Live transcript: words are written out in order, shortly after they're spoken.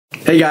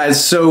Hey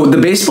guys, so the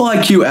Baseball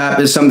IQ app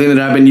is something that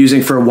I've been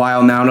using for a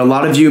while now, and a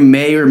lot of you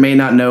may or may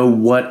not know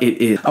what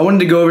it is. I wanted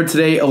to go over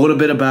today a little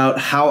bit about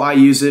how I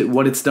use it,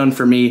 what it's done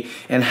for me,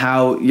 and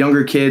how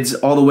younger kids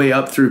all the way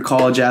up through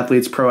college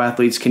athletes, pro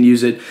athletes can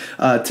use it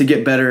to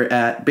get better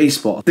at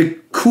baseball. The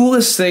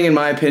coolest thing, in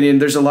my opinion,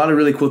 there's a lot of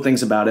really cool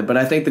things about it, but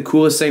I think the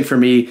coolest thing for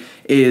me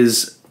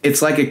is it's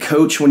like a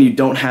coach when you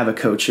don't have a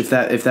coach, if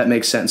that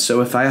makes sense.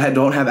 So if I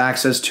don't have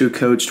access to a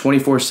coach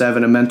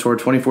 24/7, a mentor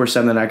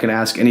 24/7 that I can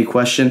ask any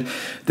question,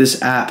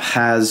 this app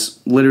has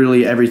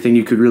literally everything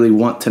you could really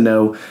want to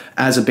know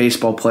as a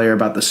baseball player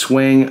about the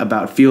swing,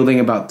 about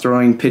fielding, about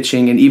throwing,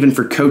 pitching, and even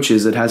for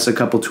coaches, it has a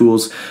couple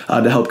tools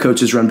to help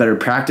coaches run better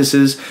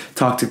practices,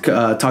 talk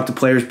to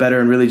players better,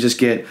 and really just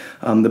get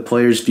the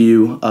player's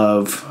view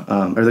of,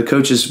 or the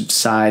coach's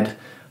side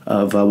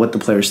of what the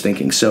player's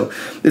thinking. So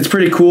it's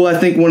pretty cool. I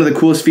think one of the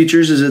coolest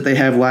features is that they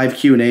have live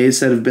Q&As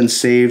that have been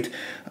saved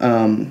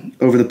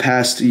over the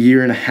past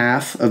year and a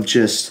half of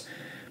just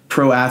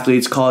pro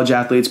athletes, college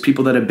athletes,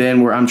 people that have been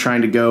where I'm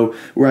trying to go,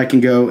 where I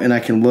can go and I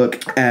can look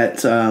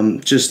at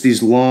just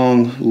these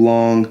long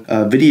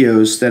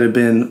videos that have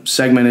been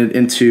segmented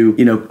into,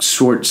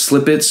 short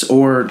snippets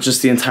or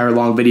just the entire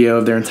long video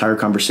of their entire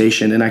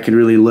conversation. And I can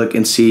really look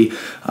and see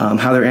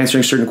how they're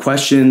answering certain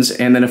questions.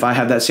 And then if I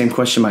have that same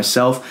question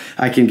myself,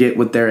 I can get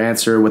what their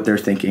answer, what they're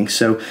thinking.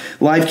 So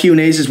live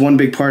Q&As is one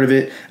big part of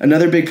it.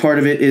 Another big part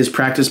of it is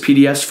practice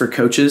PDFs for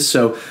coaches.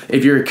 So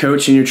if you're a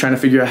coach and you're trying to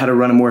figure out how to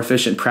run a more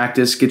efficient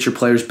practice, get your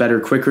players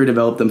better quicker,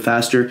 develop them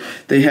faster,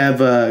 they have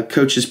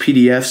coaches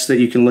PDFs that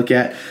you can look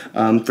at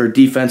for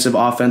defensive,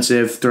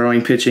 offensive,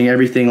 throwing, pitching,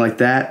 everything like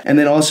that. And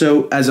then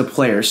also as a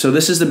player. So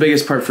this is the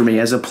biggest part for me.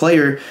 As a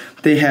player,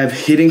 they have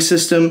hitting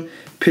system,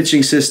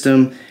 pitching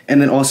system,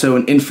 and then also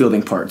an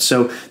infielding part.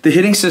 So the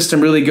hitting system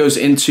really goes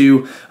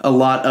into a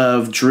lot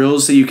of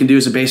drills that you can do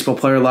as a baseball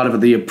player, a lot of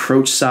the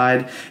approach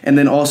side, and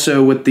then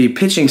also with the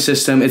pitching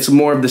system, it's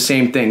more of the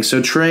same thing.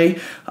 So Trey,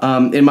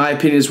 in my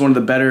opinion, is one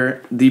of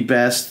the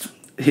best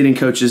hitting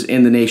coaches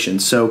in the nation.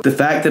 So the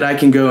fact that I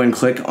can go and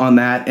click on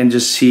that and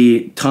just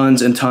see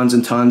tons and tons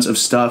and tons of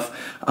stuff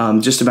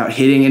just about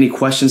hitting, any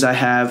questions I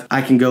have,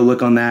 I can go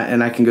look on that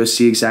and I can go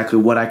see exactly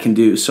what I can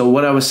do. So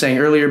what I was saying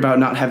earlier about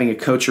not having a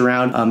coach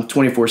around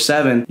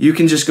 24/7, you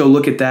can just go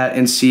look at that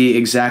and see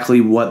exactly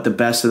what the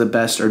best of the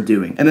best are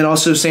doing. And then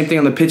also same thing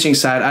on the pitching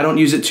side. I don't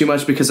use it too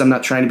much because I'm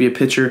not trying to be a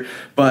pitcher,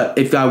 but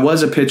if I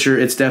was a pitcher,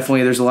 it's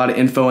definitely, there's a lot of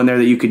info in there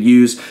that you could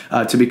use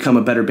to become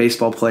a better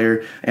baseball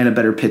player and a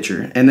better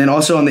pitcher. And then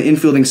also on the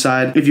infielding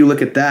side, if you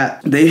look at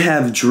that, they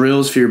have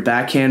drills for your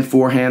backhand,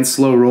 forehand,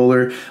 slow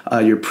roller,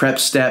 your prep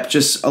step,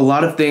 just a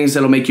lot of things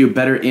that'll make you a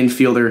better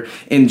infielder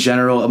in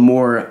general, a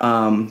more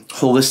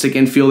holistic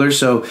infielder.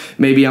 So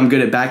maybe I'm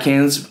good at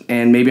backhands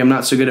and maybe I'm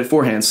not so good at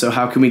forehands. So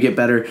how can we get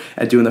better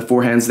at doing the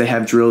forehands? They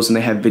have drills and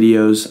they have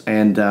videos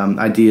and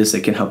ideas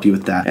that can help you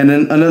with that. And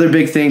then another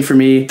big thing for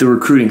me, the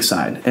recruiting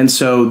side. And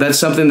so that's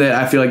something that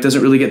I feel like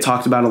doesn't really get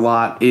talked about a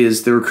lot,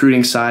 is the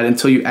recruiting side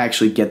until you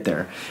actually get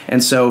there.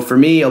 And so for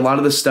me, a lot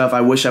of the stuff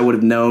I wish I would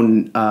have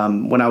known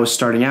when I was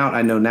starting out,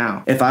 I know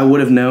now. If I would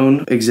have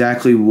known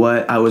exactly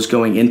what I was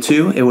going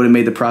into, it would have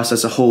made the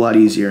process a whole lot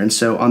easier. And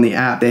so on the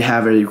app, they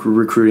have a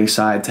recruiting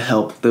side to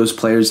help those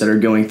players that are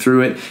going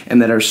through it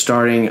and that are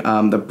starting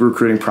the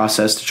recruiting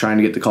process to trying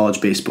to get to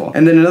college baseball.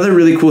 And then another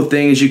really cool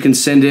thing is you can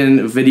send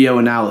in video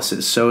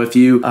analysis. So if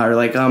you are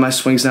like, oh, my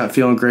swing's not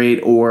feeling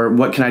great, or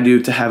what can I do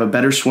to have a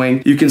better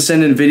swing, you can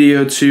send in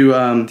video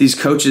to these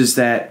coaches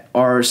that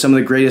are some of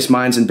the greatest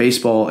minds in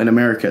baseball in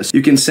America. So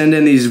you can send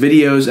in these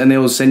videos and they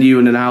will send you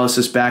an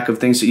analysis back of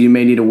things that you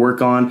may need to work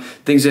on,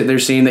 things that they're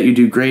seeing that you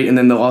do great, and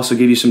then they'll also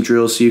give you some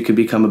drills so you can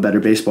become a better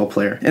baseball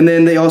player. And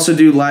then they also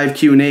do live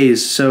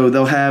Q&As. So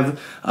they'll have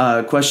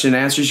question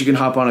and answers. You can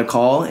hop on a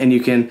call and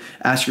you can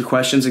ask your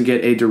questions and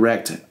get a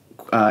direct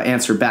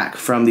answer back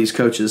from these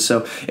coaches.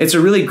 So it's a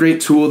really great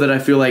tool that I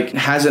feel like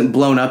hasn't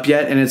blown up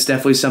yet, and it's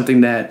definitely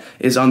something that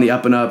is on the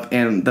up and up,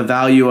 and the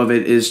value of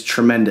it is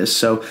tremendous.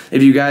 So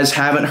if you guys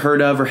haven't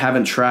heard of or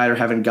haven't tried or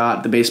haven't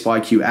got the Baseball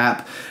IQ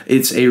app,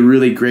 it's a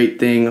really great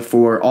thing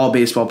for all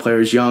baseball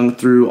players, young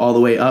through all the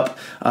way up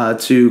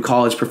to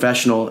college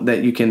professional,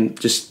 that you can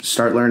just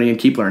start learning and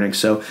keep learning.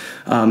 So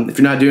if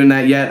you're not doing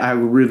that yet, I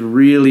would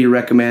really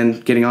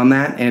recommend getting on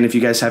that. And if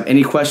you guys have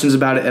any questions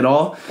about it at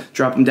all,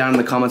 drop them down in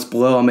the comments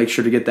below. I'll make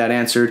sure to get that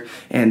answered.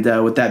 And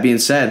with that being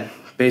said,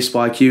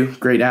 Baseball IQ,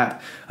 great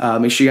app.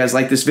 Make sure you guys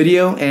like this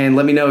video and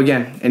let me know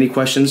again. Any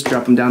questions,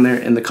 drop them down there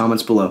in the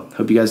comments below.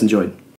 Hope you guys enjoyed.